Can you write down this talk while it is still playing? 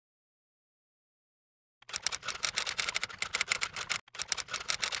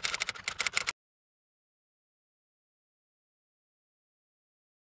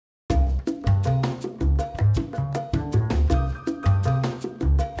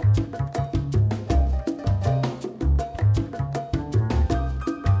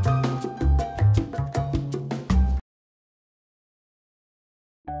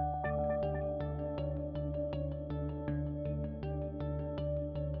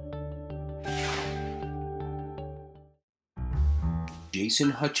Jason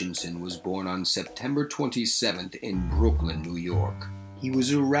Hutchinson was born on September 27th in Brooklyn, New York. He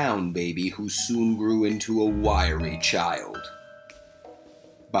was a round baby who soon grew into a wiry child.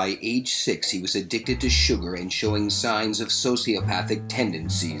 By age 6, he was addicted to sugar and showing signs of sociopathic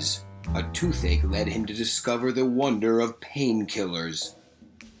tendencies. A toothache led him to discover the wonder of painkillers.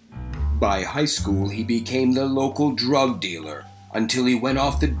 By high school, he became the local drug dealer, until he went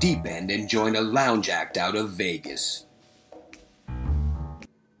off the deep end and joined a lounge act out of Vegas.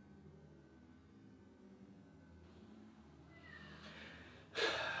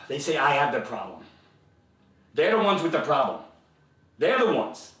 They say I have the problem. They're the ones with the problem. They're the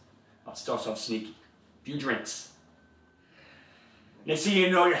ones. I'll start off sneaky. Few drinks. Next thing you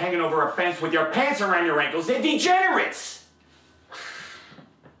know, you're hanging over a fence with your pants around your ankles. They're degenerates!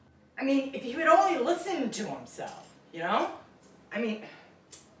 I mean, if he would only listen to himself, you know? I mean,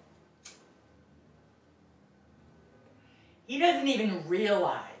 he doesn't even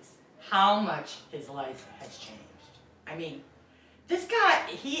realize how much his life has changed. I mean, this guy,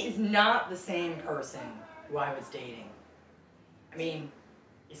 he is not the same person who I was dating. I mean,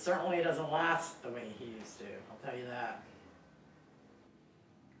 he certainly doesn't last the way he used to, I'll tell you that.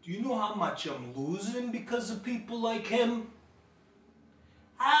 Do you know how much I'm losing because of people like him?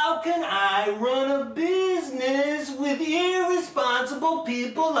 How can I run a business with irresponsible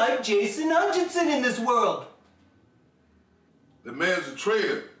people like Jason Hutchinson in this world? The man's a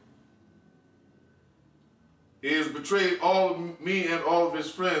traitor. He has betrayed all of me and all of his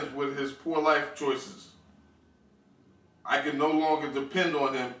friends with his poor life choices. I can no longer depend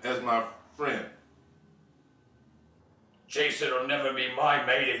on him as my friend. Jason will never be my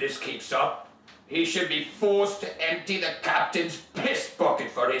mate if this keeps up. He should be forced to empty the captain's piss bucket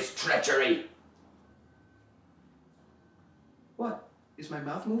for his treachery. What? Is my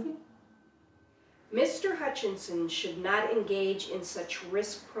mouth moving? Mr. Hutchinson should not engage in such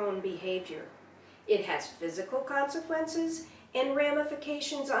risk-prone behavior. It has physical consequences and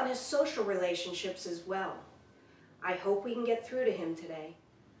ramifications on his social relationships as well. I hope we can get through to him today.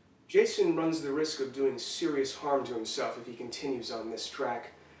 Jason runs the risk of doing serious harm to himself if he continues on this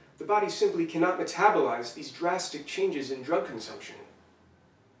track. The body simply cannot metabolize these drastic changes in drug consumption.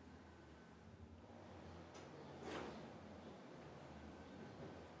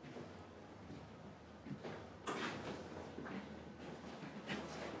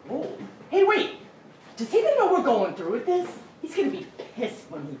 Oh, hey, wait! Does he even know we're going through with this? He's gonna be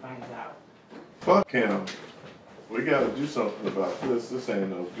pissed when he finds out. Fuck him. We gotta do something about this. This ain't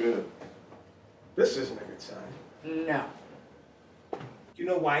no good. This isn't a good sign. No. You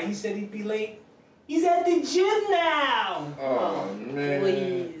know why he said he'd be late? He's at the gym now! Oh, man.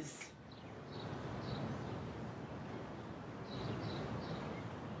 Please.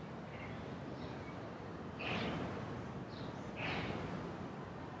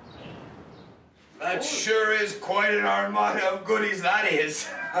 That sure is quite an armada of goodies, that is.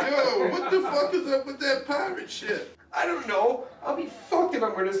 Yo, what the fuck is up with that pirate shit? I don't know. I'll be fucked if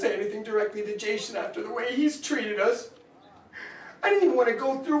I'm going to say anything directly to Jason after the way he's treated us. I didn't even want to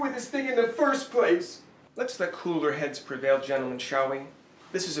go through with this thing in the first place. Let's let cooler heads prevail, gentlemen, shall we?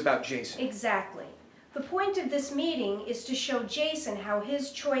 This is about Jason. Exactly. The point of this meeting is to show Jason how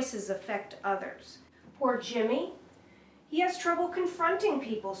his choices affect others. Poor Jimmy. He has trouble confronting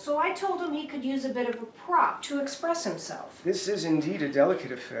people, so I told him he could use a bit of a prop to express himself. This is indeed a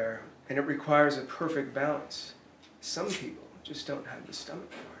delicate affair, and it requires a perfect balance. Some people just don't have the stomach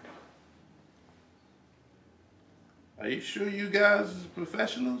for it. Are you sure you guys are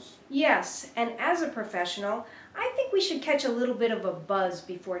professionals? Yes, and as a professional, I think we should catch a little bit of a buzz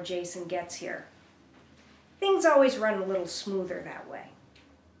before Jason gets here. Things always run a little smoother that way.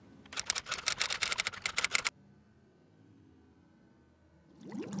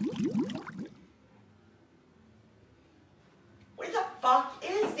 Where the fuck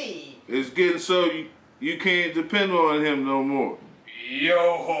is he? It's getting so you can't depend on him no more. Yo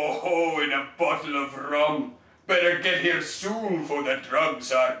ho ho in a bottle of rum. Better get here soon, for the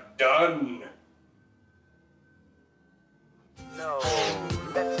drugs are done. No,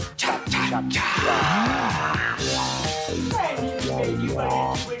 let's cha cha cha.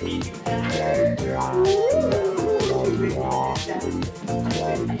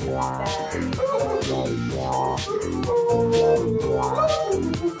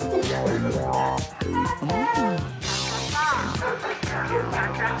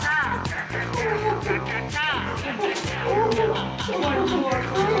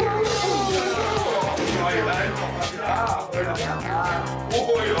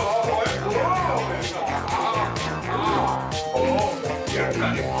 Oh,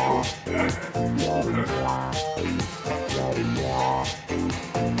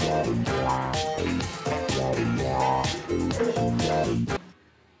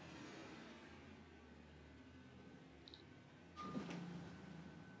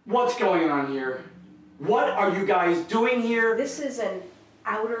 What's going on here? What are you guys doing here? This is an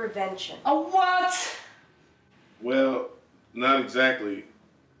Outer-Vention. A what? Well, not exactly.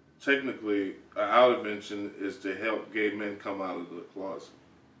 Technically, an Outer-Vention is to help gay men come out of the closet.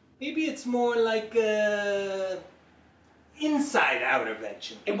 Maybe it's more like inside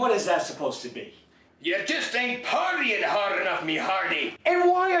Outer-Vention. And what is that supposed to be? You just ain't partying hard enough, me hearty. And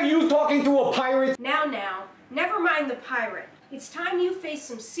why are you talking to a pirate? Now, never mind the pirate. It's time you face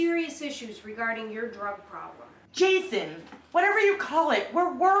some serious issues regarding your drug problem. Jason, whatever you call it,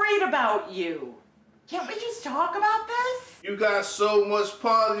 we're worried about you. Can't we just talk about this? You got so much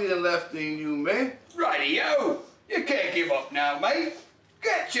partying left in you, man. Righty-o. You can't give up now, mate.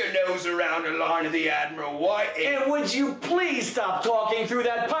 Get your nose around the line of the Admiral White And would you please stop talking through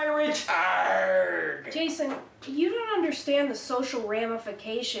that pirate? Arrgh. Jason, you don't understand the social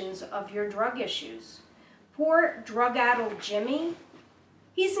ramifications of your drug issues. Poor drug-addled Jimmy.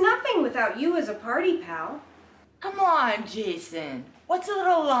 He's nothing without you as a party pal. Come on, Jason. What's a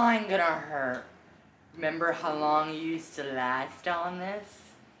little line gonna hurt? Remember how long you used to last on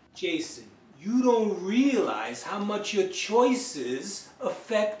this? Jason, you don't realize how much your choices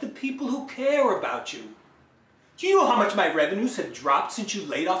affect the people who care about you. Do you know how much my revenues have dropped since you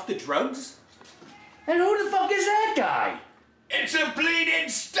laid off the drugs? And who the fuck is that guy? It's a bleeding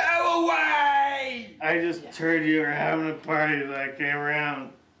stowaway! I just heard you were having a party that I came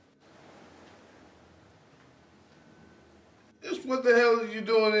around. Just what the hell are you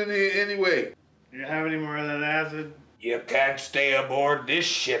doing in here anyway? You have any more of that acid? You can't stay aboard this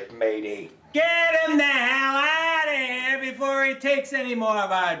ship, matey. Get him the hell out of here before he takes any more of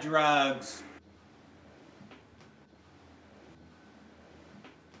our drugs.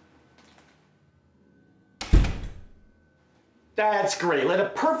 That's great. Let a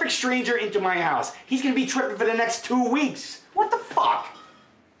perfect stranger into my house. He's gonna be tripping for the next 2 weeks. What the fuck?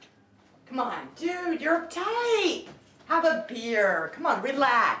 Come on, dude, you're uptight. Have a beer. Come on,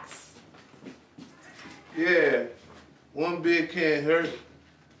 relax. Yeah, one beer can't hurt.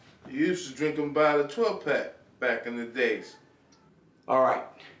 You used to drink them by the 12-pack back in the days. All right.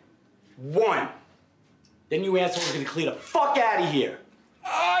 1. Then you assholes are gonna clear the fuck out of here.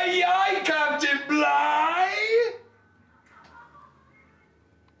 Aye, aye, Captain Bligh!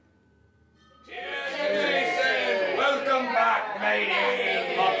 Cheers, welcome back,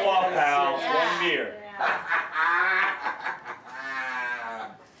 matey. Fuck off, pal. 1 beer.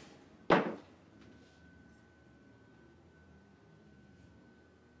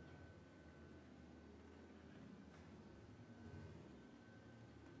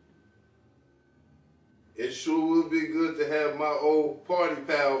 It sure would be good to have my old party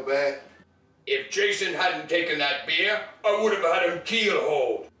pal back. If Jason hadn't taken that beer, I would have had him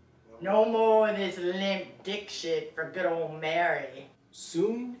keelhauled. No more of this limp dick shit for good old Mary.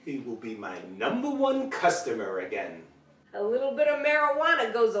 Soon he will be my #1 customer again. A little bit of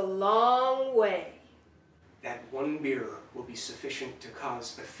marijuana goes a long way. That one beer will be sufficient to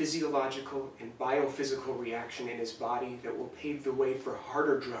cause a physiological and biophysical reaction in his body that will pave the way for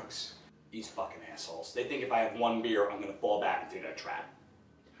harder drugs. These fucking assholes. They think if I have 1 beer, I'm gonna fall back into their trap.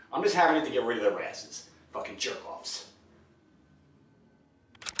 I'm just having it to get rid of their asses. Fucking jerk-offs.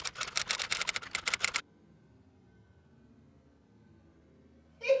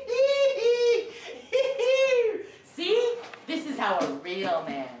 See? This is how a real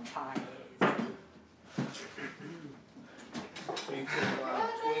man parties.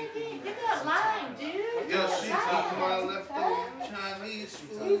 Get that line, dude. Yo, she talking about leftover Chinese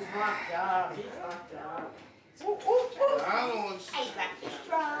food. He's fucked up. He's fucked up. I don't want to...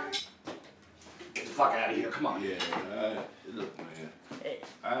 Get the fuck out of here. Come on. Yeah, look, man.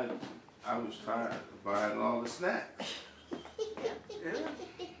 I was tired of buying all the snacks.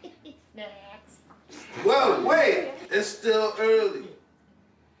 Snacks. Whoa, wait! It's still early.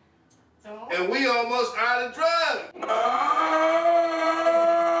 So? And we almost out of drugs.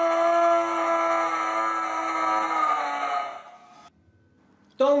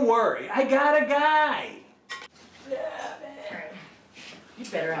 Don't worry, I got a guy. You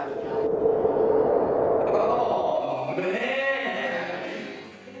better have a guy. Oh, man.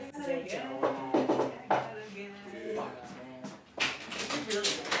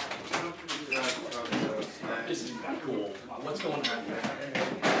 This is not cool. Come on, what's going on here?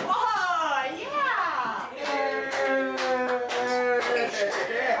 Oh, yeah!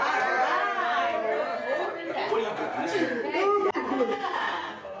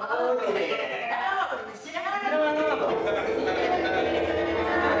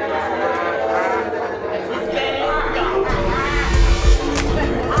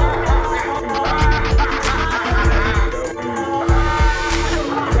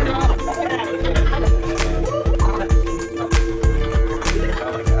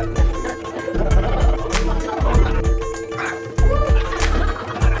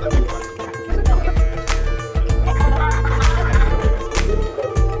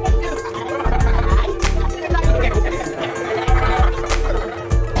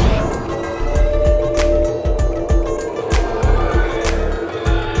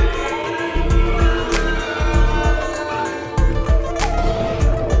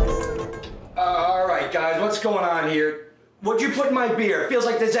 going on here? What'd you put in my beer? It feels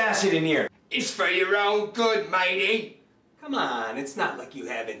like there's acid in here. It's for your own good, matey. Come on, it's not like you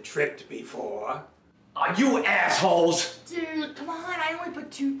haven't tripped before. Oh, you assholes! Dude, come on, I only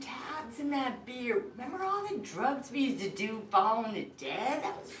put 2 tabs in that beer. Remember all the drugs we used to do following the dead?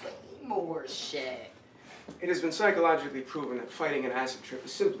 That was way more shit. It has been psychologically proven that fighting an acid trip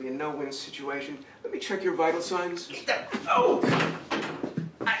is simply a no-win situation. Let me check your vital signs. Oh!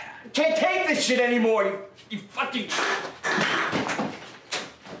 I can't take this shit anymore, you fucking...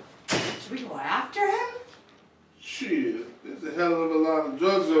 Should we go after him? Shit, there's a hell of a lot of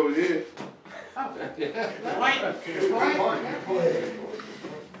drugs over here. Oh.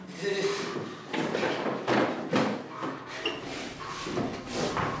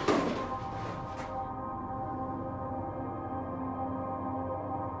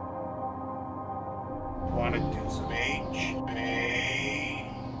 Wanna do some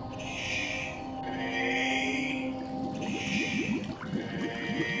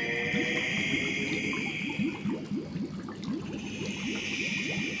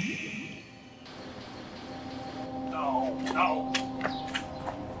No.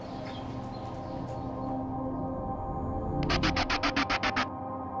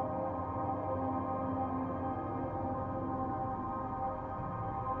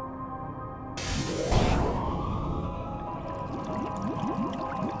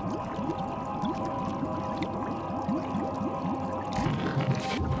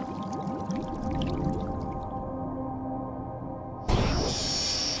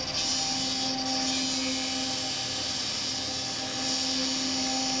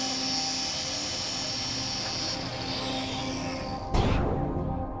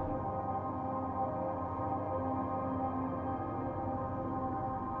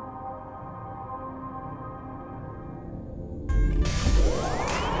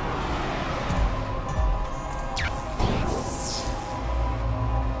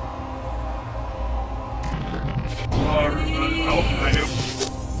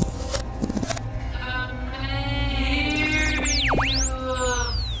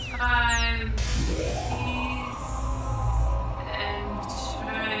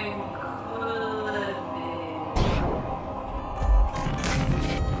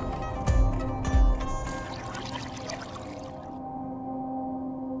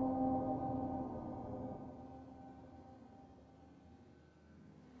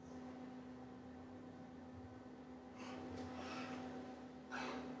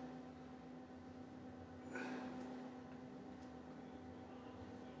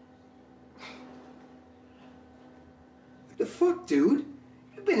 The fuck, dude?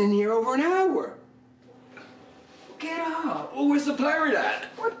 You've been in here over an hour. Get up! Well, where's the pirate at?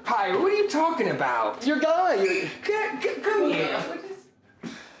 What pirate? What are you talking about? Your guy! Come here.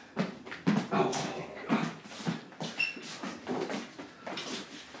 Oh.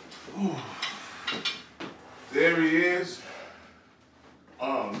 There he is.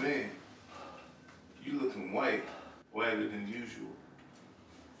 Oh, man. You looking white. Whiter than usual.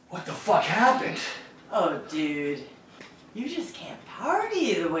 What the fuck happened? Oh, dude. You just can't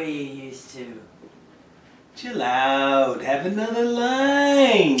party the way you used to. Chill out. Have another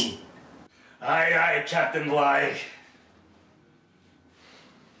line. Aye, aye, Captain Bligh.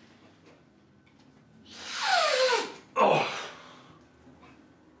 Oh.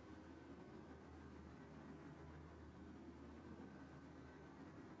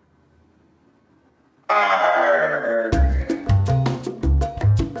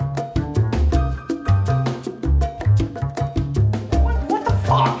 What the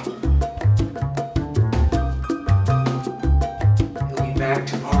fuck? He'll be back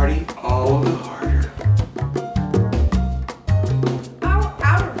to party all the harder. Our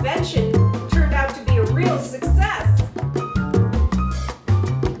Outer-Vention turned out to be a real success.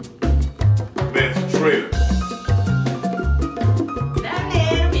 Man's a traitor. That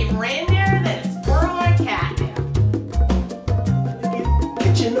man will be randier than a squirrel on a catnip.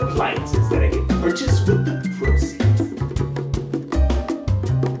 Kitchen appliances that I can purchase with the proceeds.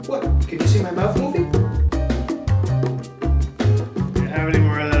 What? Can you see my mouth move?